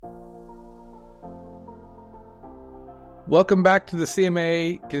Welcome back to the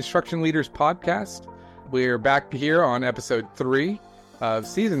CMA Construction Leaders Podcast. We're back here on episode 3 of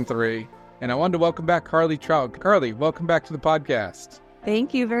season 3, and I wanted to welcome back Carly Trout. Carly, welcome back to the podcast.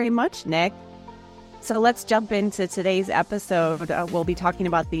 Thank you very much, Nick. So let's jump into today's episode. We'll be talking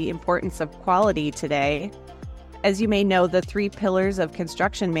about the importance of quality today. As you may know, the 3 pillars of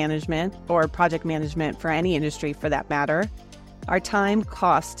construction management, or project management for any industry for that matter, are time,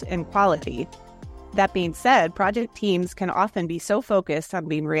 cost, and quality. That being said, project teams can often be so focused on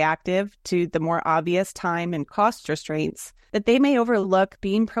being reactive to the more obvious time and cost restraints that they may overlook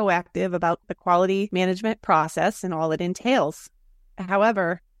being proactive about the quality management process and all it entails.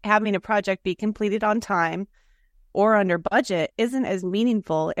 However, having a project be completed on time or under budget isn't as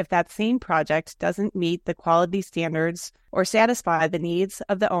meaningful if that same project doesn't meet the quality standards or satisfy the needs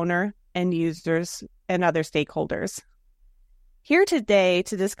of the owner, end users, and other stakeholders. Here today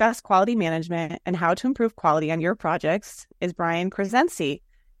to discuss quality management and how to improve quality on your projects is Brian Crescenzi,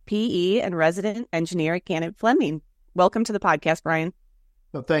 PE and resident engineer at Gannett Fleming. Welcome to the podcast, Brian.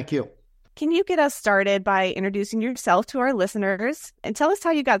 Well, thank you. Can you get us started by introducing yourself to our listeners and tell us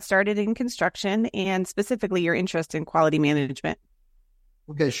how you got started in construction and specifically your interest in quality management?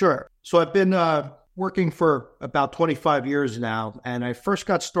 Okay, sure. So I've been working for about 25 years now, and I first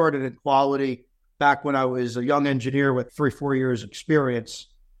got started in quality back when I was a young engineer with 3-4 years experience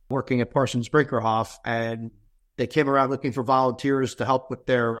working at Parsons Brinckerhoff, and they came around looking for volunteers to help with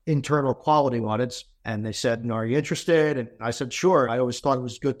their internal quality audits. And they said, are you interested? And I said, sure. I always thought it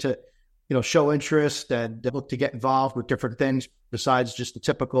was good to, show interest and look to get involved with different things besides just the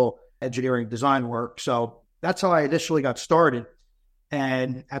typical engineering design work. So that's how I initially got started.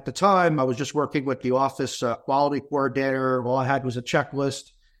 And at the time, I was just working with the office quality coordinator. All I had was a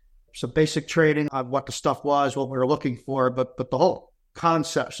checklist, some basic training on what the stuff was, what we were looking for, but the whole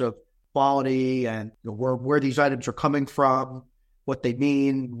concepts of quality and where these items are coming from, what they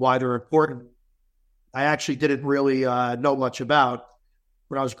mean, why they're important, I actually didn't really know much about.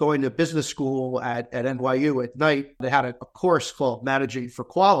 When I was going to business school at NYU at night, they had a course called Managing for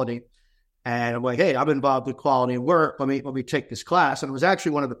Quality. And I'm like, hey, I'm involved with quality and work. Let me take this class. And it was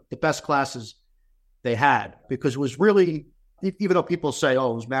actually one of the best classes they had, because it was really, even though people say, it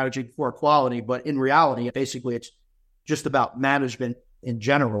was managing for quality, but in reality, basically it's just about management in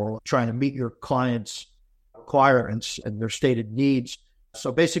general, trying to meet your clients' requirements and their stated needs.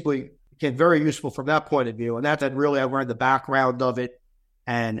 So basically, it became very useful from that point of view. And that really, I learned the background of it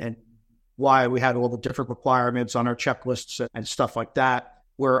and why we had all the different requirements on our checklists and stuff like that,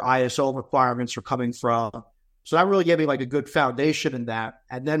 where ISO requirements are coming from. So that really gave me like a good foundation in that.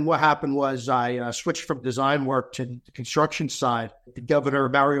 And then what happened was I switched from design work to the construction side. The Governor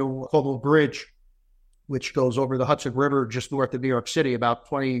Mario Cuomo Bridge, which goes over the Hudson River just north of New York City, about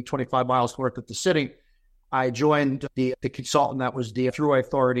 25 miles north of the city. I joined the consultant that was the Thruway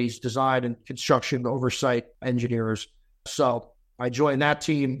Authority's design and construction oversight engineers. So I joined that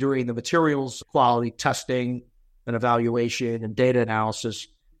team doing the materials quality testing and evaluation and data analysis.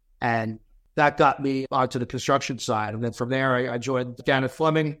 And that got me onto the construction side. And then from there, I joined Gannett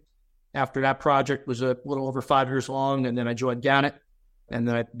Fleming. After that project was a little over 5 years long, and then I joined Gannett. And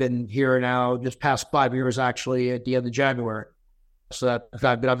then I've been here now just past 5 years, actually, at the end of January. So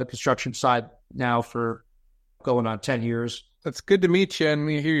I've been on the construction side now for going on 10 years. It's good to meet you and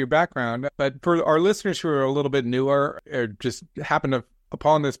hear your background. But for our listeners who are a little bit newer or just happen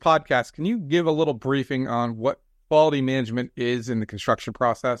upon this podcast, can you give a little briefing on what quality management is in the construction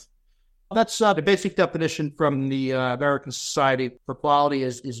process? That's the basic definition from the American Society for Quality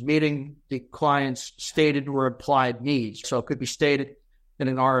is meeting the client's stated or implied needs. So it could be stated in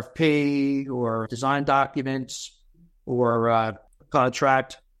an RFP or design documents or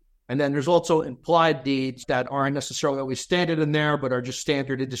contract. And then there's also implied needs that aren't necessarily always stated in there, but are just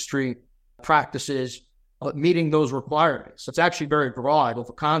standard industry practices meeting those requirements. It's actually very broad of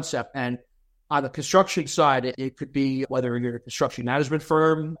a concept. And on the construction side, it could be whether you're a construction management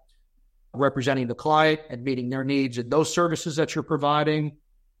firm representing the client and meeting their needs and those services that you're providing.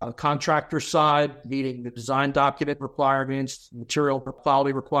 On the contractor side, meeting the design document requirements, material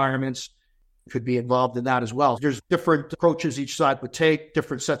quality requirements, could be involved in that as well. There's different approaches each side would take,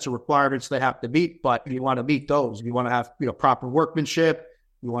 different sets of requirements they have to meet, but you want to meet those. You want to have proper workmanship.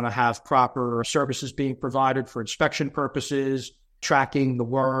 You want to have proper services being provided for inspection purposes, tracking the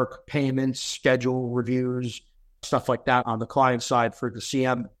work, payments, schedule reviews, stuff like that on the client side for the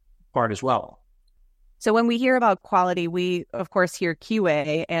CM part as well. So when we hear about quality, we, of course, hear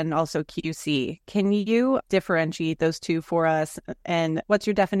QA and also QC. Can you differentiate those two for us? And what's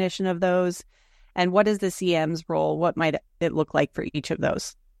your definition of those? And what is the CM's role? What might it look like for each of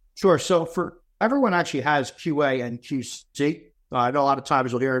those? Sure. So for Everyone actually has QA and QC. I know a lot of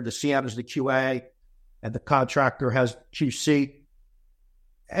times you'll hear the CM is the QA and the contractor has QC.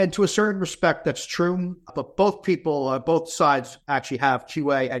 And to a certain respect, that's true. But both sides actually have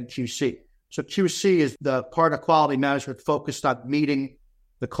QA and QC. So QC is the part of quality management focused on meeting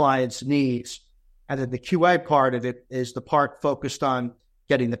the client's needs. And then the QA part of it is the part focused on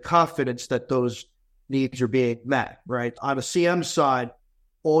getting the confidence that those needs are being met, right? On the CM side,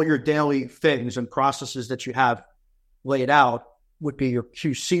 all your daily things and processes that you have laid out would be your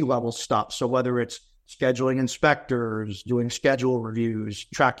QC level stuff. So whether it's scheduling inspectors, doing schedule reviews,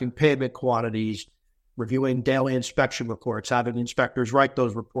 tracking payment quantities, reviewing daily inspection reports, having inspectors write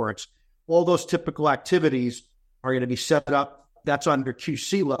those reports, all those typical activities are going to be set up. That's under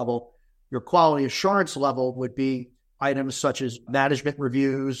QC level. Your quality assurance level would be items such as management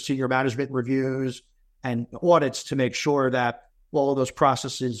reviews, senior management reviews, and audits to make sure that all of those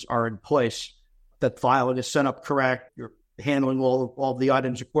processes are in place, that filing is set up correct, you're handling all of the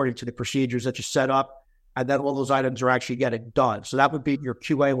items according to the procedures that you set up, and then all those items are actually getting done. So that would be your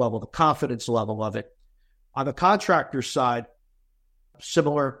QA level, the confidence level of it. On the contractor side,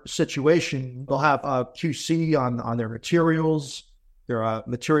 similar situation. They'll have QC on their materials, their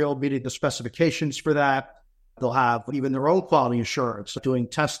material meeting the specifications for that. They'll have even their own quality assurance, doing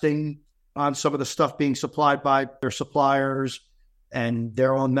testing on some of the stuff being supplied by their suppliers and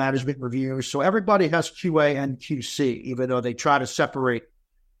their own management reviews. So everybody has QA and QC, even though they try to separate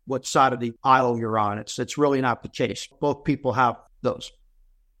what side of the aisle you're on. It's really not the case. Both people have those.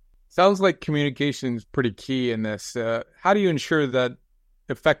 Sounds like communication is pretty key in this. How do you ensure that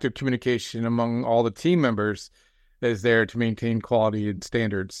effective communication among all the team members is there to maintain quality and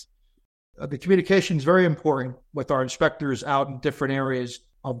standards? The communication is very important with our inspectors out in different areas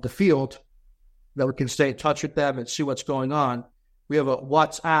of the field, that we can stay in touch with them and see what's going on. We have a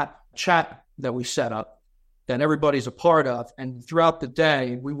WhatsApp chat that we set up that everybody's a part of. And throughout the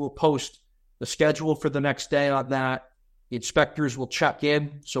day, we will post the schedule for the next day on that. The inspectors will check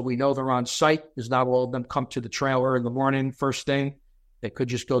in so we know they're on site, because not all of them come to the trailer in the morning first thing. They could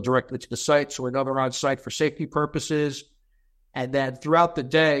just go directly to the site, so we know they're on site for safety purposes. And then throughout the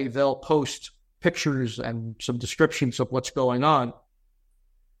day, they'll post pictures and some descriptions of what's going on,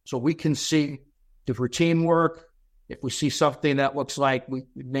 so we can see the routine work. If we see something that looks like we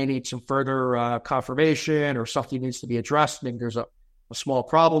may need some further confirmation, or something needs to be addressed, maybe there's a small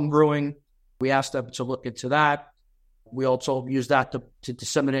problem brewing, we ask them to look into that. We also use that to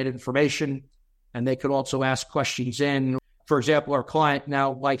disseminate information, and they can also ask questions in. For example, our client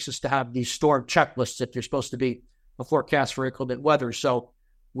now likes us to have these storm checklists that they're supposed to be a forecast for inclement weather. So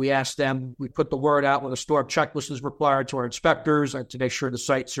we ask them, we put the word out when a storm checklist is required to our inspectors, and to make sure the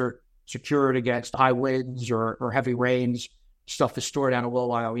sites are secured against high winds or heavy rains. Stuff is stored out in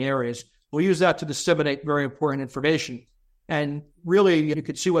low-lying areas. We'll use that to disseminate very important information. And really, you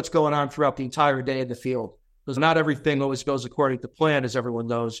can see what's going on throughout the entire day in the field, because not everything always goes according to plan, as everyone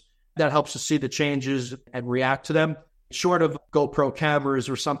knows. That helps us see the changes and react to them. Short of GoPro cameras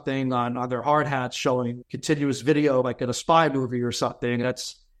or something on their hard hats showing continuous video like in a spy movie or something,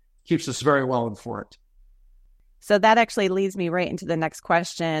 that's keeps us very well informed. So that actually leads me right into the next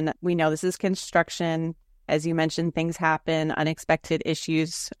question. We know this is construction. As you mentioned, things happen, unexpected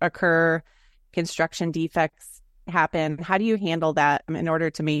issues occur, construction defects happen. How do you handle that in order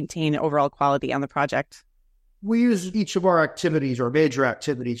to maintain overall quality on the project? We use each of our activities, or major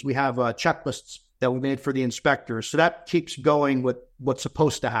activities. We have checklists that we made for the inspectors. So that keeps going with what's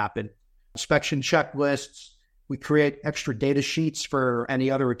supposed to happen. Inspection checklists. We create extra data sheets for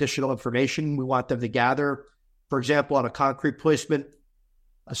any other additional information we want them to gather. For example, on a concrete placement,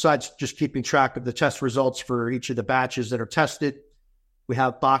 besides just keeping track of the test results for each of the batches that are tested, we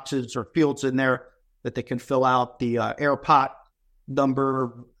have boxes or fields in there that they can fill out the air pot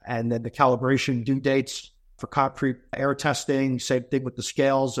number and then the calibration due dates for concrete air testing. Same thing with the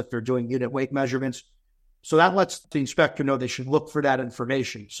scales if they're doing unit weight measurements. So that lets the inspector know they should look for that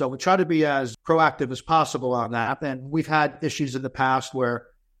information. So we try to be as proactive as possible on that. And we've had issues in the past where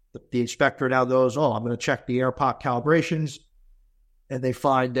the inspector now knows, I'm going to check the air pot calibrations, and they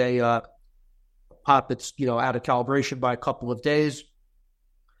find a pot that's out of calibration by a couple of days.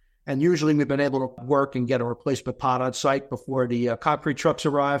 And usually we've been able to work and get a replacement pot on site before the concrete trucks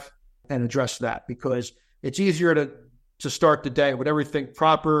arrive and address that, because it's easier to start the day with everything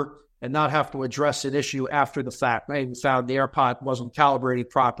proper and not have to address an issue after the fact. We found the air pot wasn't calibrated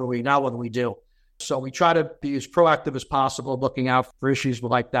properly. Now what do we do? So we try to be as proactive as possible, looking out for issues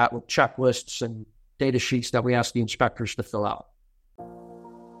like that with checklists and data sheets that we ask the inspectors to fill out.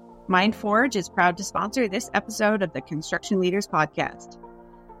 MindForge is proud to sponsor this episode of the Construction Leaders Podcast.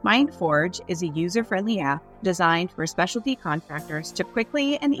 MindForge is a user-friendly app designed for specialty contractors to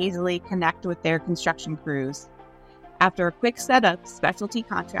quickly and easily connect with their construction crews. After a quick setup, specialty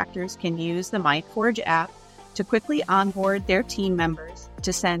contractors can use the MindForge app to quickly onboard their team members,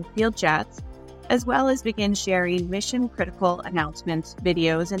 to send field chats, as well as begin sharing mission-critical announcements,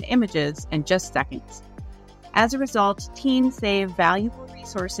 videos, and images in just seconds. As a result, teams save valuable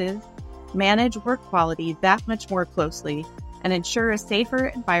resources, manage work quality that much more closely, and ensure a safer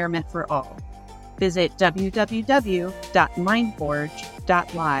environment for all. Visit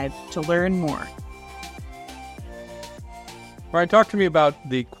www.mindforge.live to learn more. Ryan, talk to me about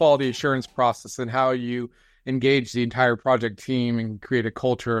the quality assurance process and how you engage the entire project team and create a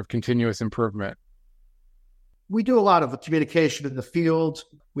culture of continuous improvement. We do a lot of communication in the field.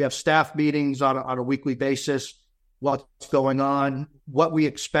 We have staff meetings on a weekly basis, what's going on, what we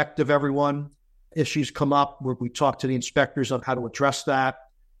expect of everyone. Issues come up where we talk to the inspectors on how to address that.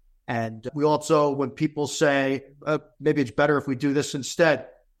 And we also, when people say, maybe it's better if we do this instead,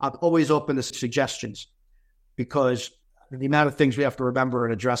 I'm always open to suggestions, because the amount of things we have to remember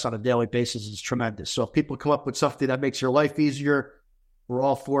and address on a daily basis is tremendous. So if people come up with something that makes your life easier, we're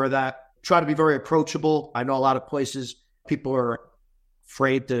all for that. Try to be very approachable. I know a lot of places people are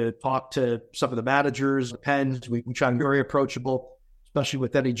afraid to talk to some of the managers, the pens. We try to be very approachable, especially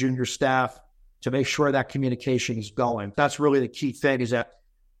with any junior staff, to make sure that communication is going. That's really the key thing, is that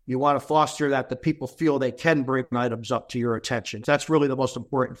you want to foster that the people feel they can bring items up to your attention. That's really the most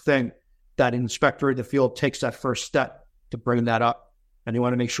important thing, that an inspector in the field takes that first step to bring that up. And you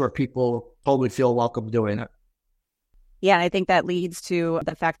want to make sure people totally feel welcome doing it. Yeah, I think that leads to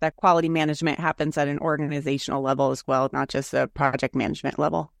the fact that quality management happens at an organizational level as well, not just a project management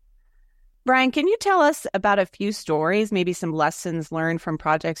level. Brian, can you tell us about a few stories, maybe some lessons learned from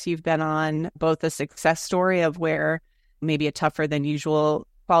projects you've been on, both a success story of where maybe a tougher than usual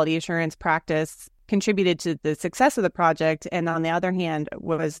quality assurance practice contributed to the success of the project, and on the other hand,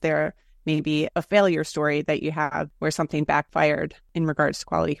 was there maybe a failure story that you have where something backfired in regards to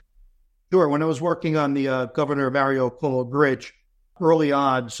quality? Sure. When I was working on the Governor Mario Cuomo Bridge early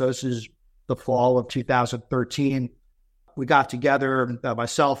on, so this is the fall of 2013, we got together,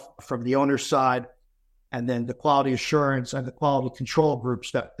 myself from the owner's side, and then the quality assurance and the quality control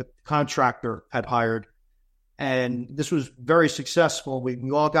groups that the contractor had hired. And this was very successful.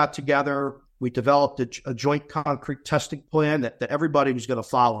 We all got together. We developed a joint concrete testing plan that everybody was going to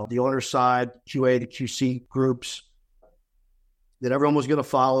follow. The owner's side, QA, the QC groups, that everyone was going to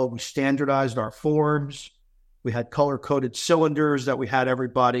follow. We standardized our forms. We had color-coded cylinders that we had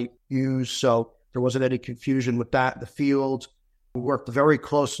everybody use, so there wasn't any confusion with that in the field. We worked very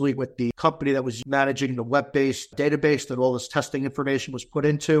closely with the company that was managing the web-based database that all this testing information was put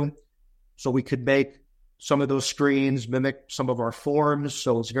into, so we could make some of those screens mimic some of our forms,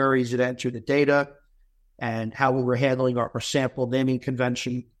 so it's very easy to enter the data and how we were handling our sample naming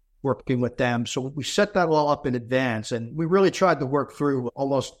convention, working with them. So we set that all up in advance, and we really tried to work through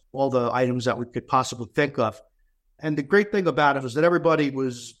almost all the items that we could possibly think of. And the great thing about it was that everybody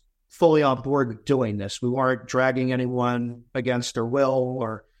was fully on board with doing this. We weren't dragging anyone against their will,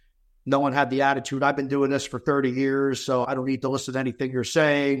 or no one had the attitude, I've been doing this for 30 years, so I don't need to listen to anything you're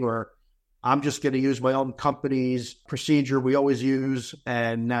saying, or I'm just going to use my own company's procedure we always use,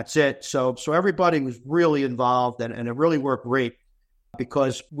 and that's it. So everybody was really involved, and it really worked great,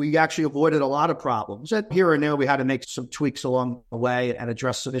 because we actually avoided a lot of problems. And here and there, we had to make some tweaks along the way and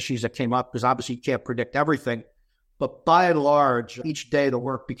address some issues that came up, because obviously you can't predict everything. But by and large, each day the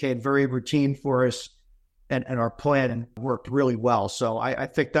work became very routine for us, and our plan worked really well. So I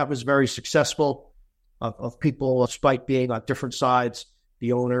think that was very successful of people, despite being on different sides,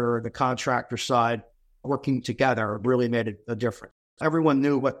 the owner or the contractor side, working together really made a difference. Everyone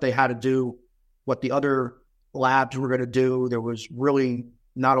knew what they had to do, what the other labs were going to do. There was really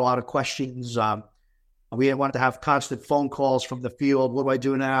not a lot of questions. We didn't want to have constant phone calls from the field. What do I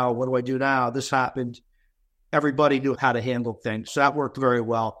do now? What do I do now? This happened. Everybody knew how to handle things. So that worked very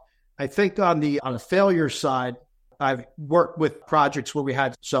well. I think on the failure side, I've worked with projects where we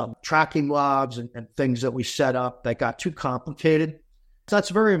had some tracking logs and things that we set up that got too complicated. So that's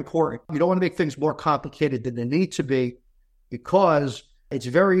very important. You don't want to make things more complicated than they need to be, because it's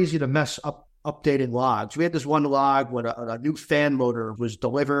very easy to mess up updating logs. We had this one log when a new fan motor was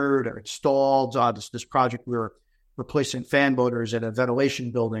delivered or installed on this project. We were replacing fan motors in a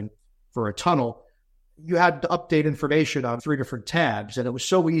ventilation building for a tunnel. You had to update information on 3 different tabs, and it was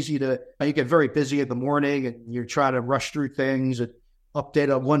so easy you get very busy in the morning and you're trying to rush through things and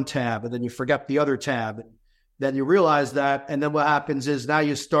update on one tab, and then you forget the other tab, and then you realize that, and then what happens is now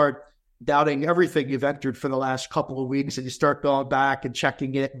you start doubting everything you've entered for the last couple of weeks, and you start going back and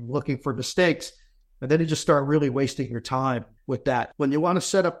checking it and looking for mistakes. And then you just start really wasting your time with that. When you want to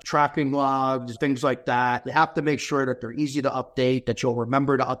set up tracking logs, things like that, you have to make sure that they're easy to update, that you'll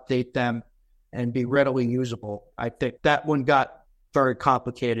remember to update them and be readily usable. I think that one got very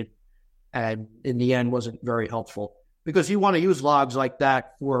complicated and in the end wasn't very helpful, because you want to use logs like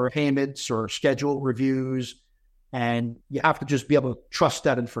that for payments or schedule reviews. And you have to just be able to trust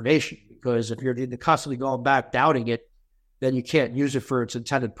that information, because if you're constantly going back doubting it, then you can't use it for its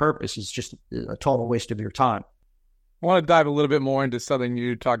intended purpose. It's just a total waste of your time. I want to dive a little bit more into something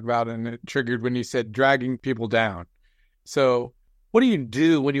you talked about, and it triggered when you said dragging people down. So what do you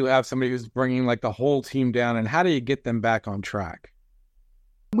do when you have somebody who's bringing like the whole team down, and how do you get them back on track?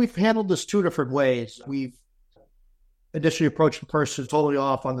 We've handled this two different ways. We've initially approached the person totally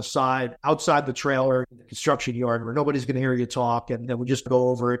off on the side, outside the trailer, in the construction yard, where nobody's going to hear you talk, and then we just go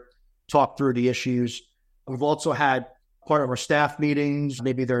over it, talk through the issues. We've also had part of our staff meetings.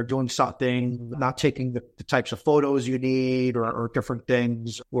 Maybe they're doing something, not taking the types of photos you need or different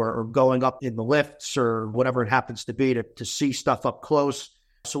things, or going up in the lifts or whatever it happens to be to see stuff up close.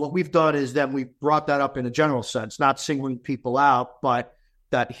 So what we've done is then we brought that up in a general sense, not singling people out, but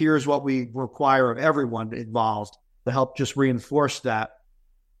that here's what we require of everyone involved to help just reinforce that.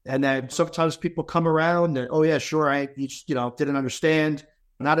 And then sometimes people come around and, oh yeah, sure, I didn't understand.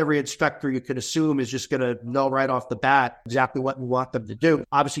 Not every inspector you could assume is just going to know right off the bat exactly what we want them to do.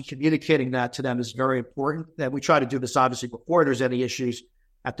 Obviously, communicating that to them is very important. And we try to do this, obviously, before there's any issues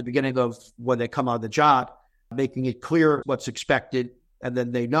at the beginning of when they come on the job, making it clear what's expected. And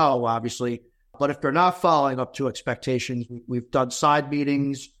then they know, obviously. But if they're not following up to expectations, we've done side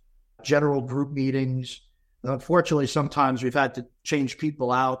meetings, general group meetings. Unfortunately, sometimes we've had to change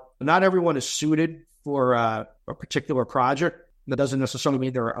people out. Not everyone is suited for a particular project. That doesn't necessarily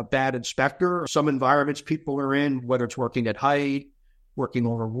mean they're a bad inspector. Some environments people are in, whether it's working at height, working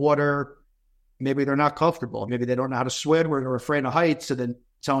over water, maybe they're not comfortable. Maybe they don't know how to swim, or they're afraid of heights. And then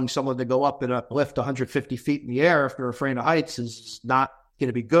telling someone to go up in a lift 150 feet in the air if they're afraid of heights is not going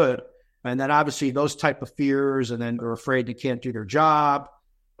to be good. And then obviously those type of fears, and then they're afraid they can't do their job,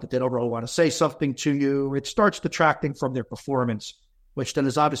 that they don't really want to say something to you. It starts detracting from their performance, which then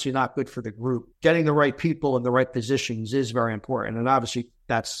is obviously not good for the group. Getting the right people in the right positions is very important. And obviously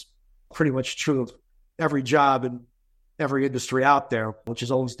that's pretty much true of every job and every industry out there, which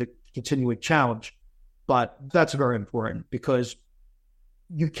is always the continuing challenge. But that's very important, because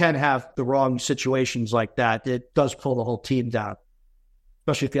you can have the wrong situations like that. It does pull the whole team down,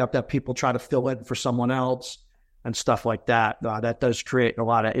 especially if you have to have people try to fill in for someone else and stuff like that. That does create a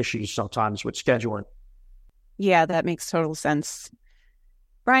lot of issues sometimes with scheduling. Yeah, that makes total sense.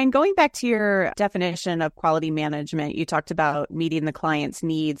 Brian, going back to your definition of quality management, you talked about meeting the client's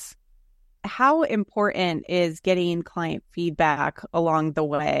needs. How important is getting client feedback along the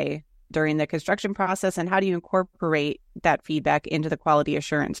way during the construction process, and how do you incorporate that feedback into the quality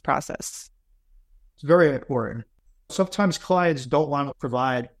assurance process? It's very important. Sometimes clients don't want to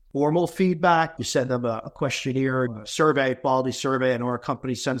provide formal feedback. You send them a questionnaire, a survey, quality survey, and our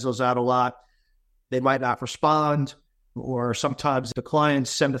company sends those out a lot. They might not respond. Or sometimes the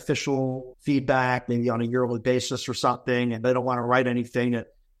clients send official feedback, maybe on a yearly basis or something, and they don't want to write anything that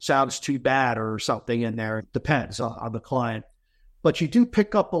sounds too bad or something in there. It depends on the client. But you do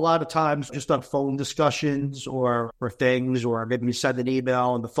pick up a lot of times just on phone discussions or things, or maybe you send an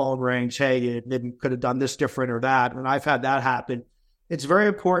email and the phone rings, hey, you maybe could have done this different or that. And I've had that happen. It's very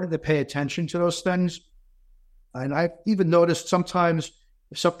important to pay attention to those things. And I've even noticed sometimes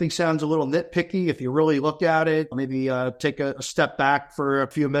if something sounds a little nitpicky, if you really look at it, maybe take a step back for a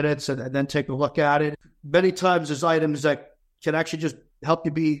few minutes and then take a look at it. Many times there's items that can actually just help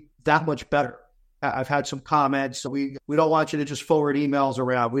you be that much better. I've had some comments. So we don't want you to just forward emails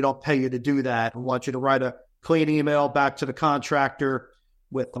around. We don't pay you to do that. We want you to write a clean email back to the contractor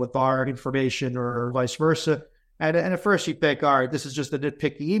with our information, or vice versa. And at first you think, all right, this is just a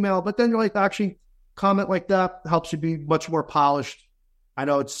nitpicky email. But then you're like, actually, comment like that helps you be much more polished. I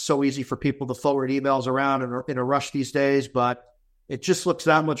know it's so easy for people to forward emails around in a rush these days, but it just looks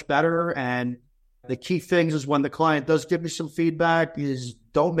that much better. And the key things is when the client does give me some feedback is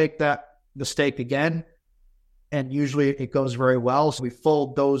don't make that mistake again. And usually it goes very well. So we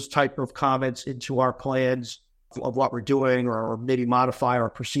fold those type of comments into our plans of what we're doing, or maybe modify our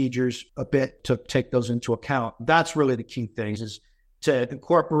procedures a bit to take those into account. That's really the key things, is to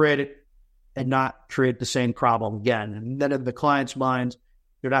incorporate it and not create the same problem again. And then in the client's mind,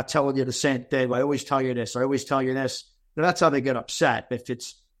 they're not telling you the same thing. I always tell you this. I always tell you this. And that's how they get upset. If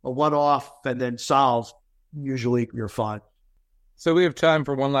it's a one-off and then solved, usually you're fine. So we have time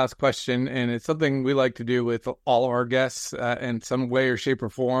for one last question, and it's something we like to do with all of our guests in some way or shape or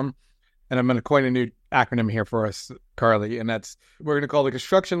form. And I'm going to coin a new acronym here for us, Carly, and that's we're going to call the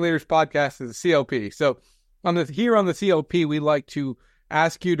Construction Leaders Podcast the CLP. So here on the CLP, we like to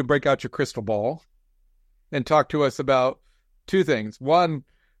ask you to break out your crystal ball and talk to us about two things. One,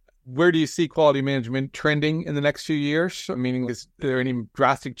 where do you see quality management trending in the next few years? Meaning, is there any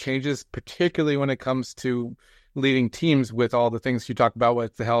drastic changes, particularly when it comes to leading teams with all the things you talk about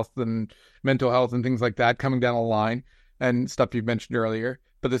with the health and mental health and things like that coming down the line and stuff you mentioned earlier?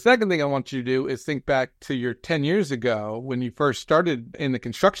 But the second thing I want you to do is think back to your 10 years ago when you first started in the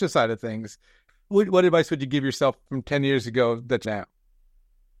construction side of things. What advice would you give yourself from 10 years ago that's now?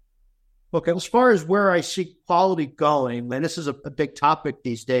 Okay, as far as where I see quality going, and this is a big topic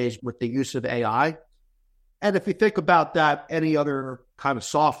these days with the use of AI. And if you think about that, any other kind of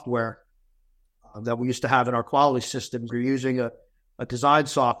software that we used to have in our quality systems, we're using a design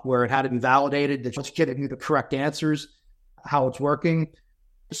software. It had to be validated that it's getting you the correct answers, how it's working.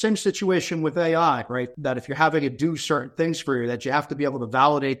 The same situation with AI, right? That if you're having it do certain things for you, that you have to be able to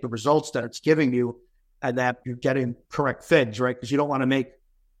validate the results that it's giving you and that you're getting correct things, right? Because you don't want to make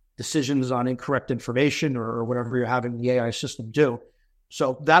decisions on incorrect information or whatever you're having the AI system do.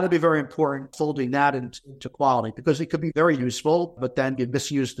 So that'll be very important, folding that into quality, because it could be very useful, but then you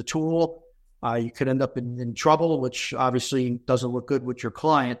misuse the tool. You could end up in trouble, which obviously doesn't look good with your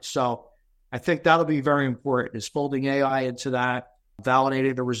client. So I think that'll be very important, is folding AI into that,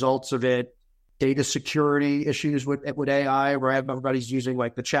 validating the results of it, data security issues with AI, where everybody's using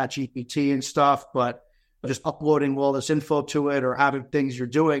like the ChatGPT and stuff, but just uploading all this info to it or having things you're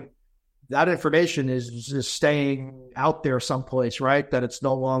doing, that information is just staying out there someplace, right? That it's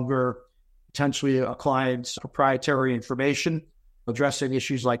no longer potentially a client's proprietary information. Addressing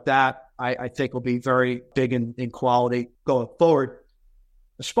issues like that, I think will be very big in quality going forward.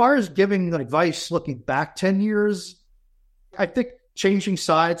 As far as giving advice looking back 10 years, I think changing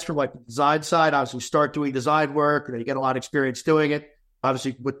sides from like the design side, obviously start doing design work, and you get a lot of experience doing it.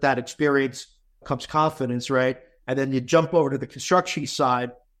 Obviously with that experience comes confidence, right? And then you jump over to the construction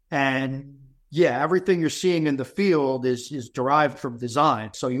side, and yeah, everything you're seeing in the field is derived from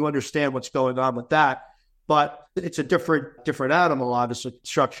design. So you understand what's going on with that. But it's a different animal, obviously,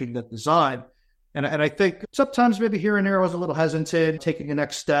 construction than design. And I think sometimes maybe here and there I was a little hesitant taking the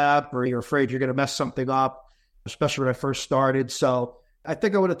next step, or you're afraid you're going to mess something up, especially when I first started. So I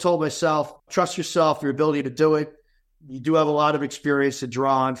think I would have told myself, trust yourself, your ability to do it. You do have a lot of experience to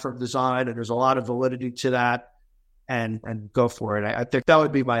draw on from design, and there's a lot of validity to that, and go for it. I think that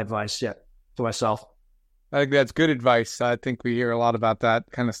would be my advice, to myself. I think that's good advice. I think we hear a lot about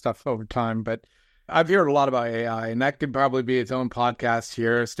that kind of stuff over time, but I've heard a lot about AI, and that could probably be its own podcast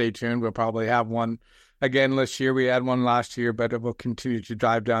here. Stay tuned. We'll probably have one again this year. We had one last year, but it will continue to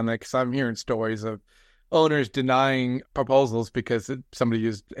dive down there because I'm hearing stories of owners denying proposals because somebody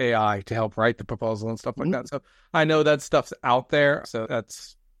used AI to help write the proposal and stuff like that. So I know that stuff's out there. So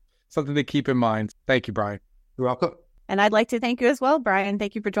that's something to keep in mind. Thank you, Brian. You're welcome. And I'd like to thank you as well, Brian.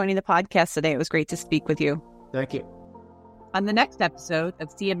 Thank you for joining the podcast today. It was great to speak with you. Thank you. On the next episode of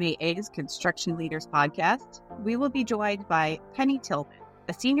CMAA's Construction Leaders Podcast, we will be joined by Penny Tillman,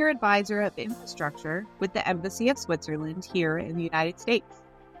 a senior advisor of infrastructure with the Embassy of Switzerland here in the United States.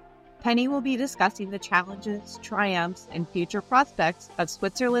 Penny will be discussing the challenges, triumphs, and future prospects of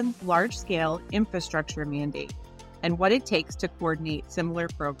Switzerland's large-scale infrastructure mandate and what it takes to coordinate similar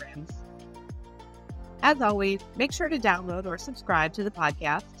programs. As always, make sure to download or subscribe to the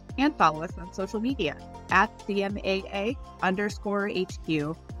podcast and follow us on social media at CMAA_HQ.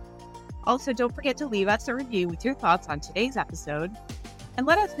 Also, don't forget to leave us a review with your thoughts on today's episode and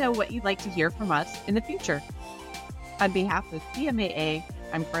let us know what you'd like to hear from us in the future. On behalf of CMAA,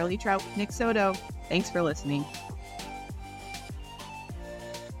 I'm Carly Trout with Nick Soto. Thanks for listening.